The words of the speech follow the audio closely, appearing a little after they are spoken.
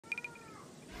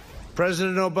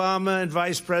President Obama and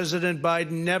Vice President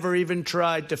Biden never even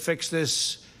tried to fix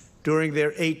this during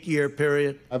their 8-year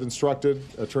period. I've instructed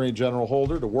Attorney General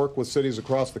Holder to work with cities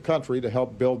across the country to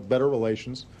help build better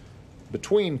relations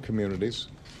between communities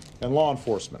and law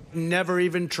enforcement. Never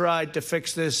even tried to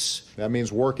fix this. That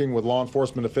means working with law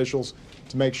enforcement officials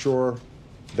to make sure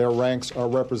their ranks are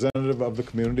representative of the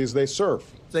communities they serve.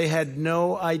 They had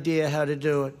no idea how to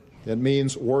do it. It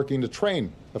means working to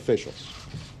train officials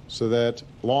so that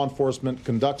law enforcement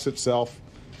conducts itself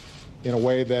in a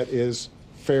way that is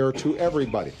fair to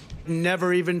everybody.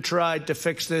 Never even tried to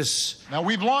fix this. Now,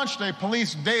 we've launched a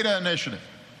police data initiative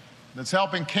that's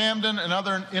helping Camden and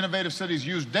other innovative cities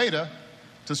use data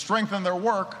to strengthen their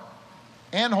work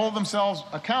and hold themselves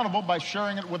accountable by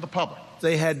sharing it with the public.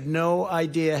 They had no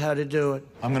idea how to do it.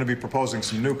 I'm going to be proposing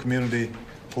some new community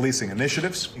policing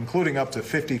initiatives, including up to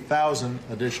 50,000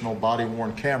 additional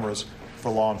body-worn cameras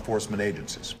for law enforcement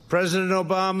agencies. President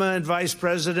Obama and Vice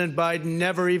President Biden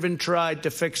never even tried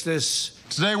to fix this.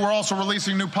 Today, we're also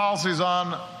releasing new policies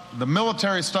on the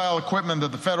military-style equipment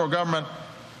that the federal government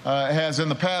has in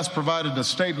the past provided to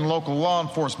state and local law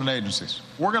enforcement agencies.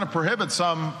 We're going to prohibit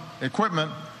some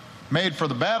equipment made for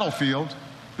the battlefield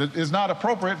that is not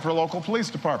appropriate for local police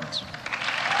departments.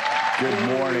 Good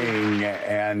morning.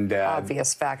 And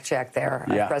obvious fact check there.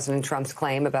 Yeah. President Trump's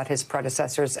claim about his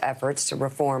predecessor's efforts to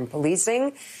reform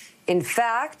policing. In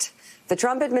fact, the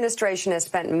Trump administration has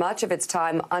spent much of its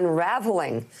time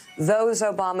unraveling those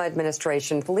Obama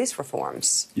administration police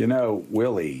reforms. You know,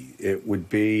 Willie, it would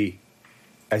be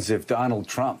as if Donald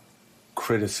Trump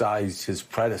criticized his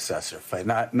predecessor for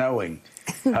not knowing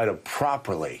how to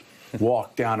properly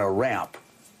walk down a ramp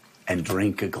and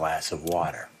drink a glass of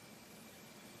water.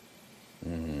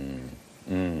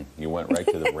 You went right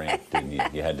to the ramp, didn't you?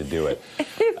 You had to do it.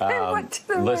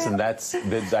 Listen, I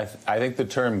think the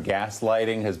term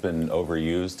gaslighting has been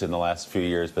overused in the last few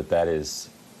years, but that is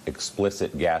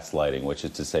explicit gaslighting, which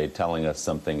is to say telling us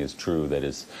something is true that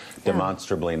is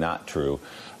demonstrably not true.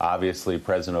 Obviously,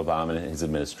 President Obama and his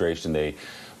administration, they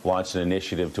launched an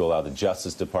initiative to allow the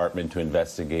Justice Department to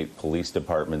investigate police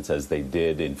departments as they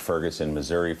did in Ferguson,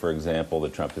 Missouri, for example. The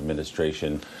Trump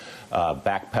administration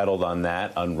backpedaled on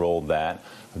that, unrolled that.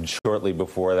 And shortly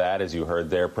before that, as you heard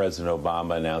there, President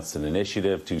Obama announced an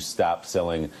initiative to stop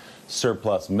selling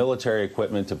surplus military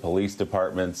equipment to police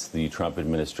departments. The Trump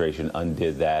administration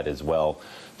undid that as well.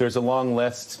 There's a long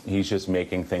list. He's just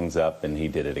making things up, and he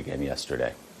did it again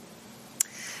yesterday.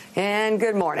 And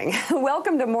good morning.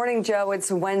 Welcome to Morning Joe. It's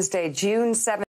Wednesday, June 7th.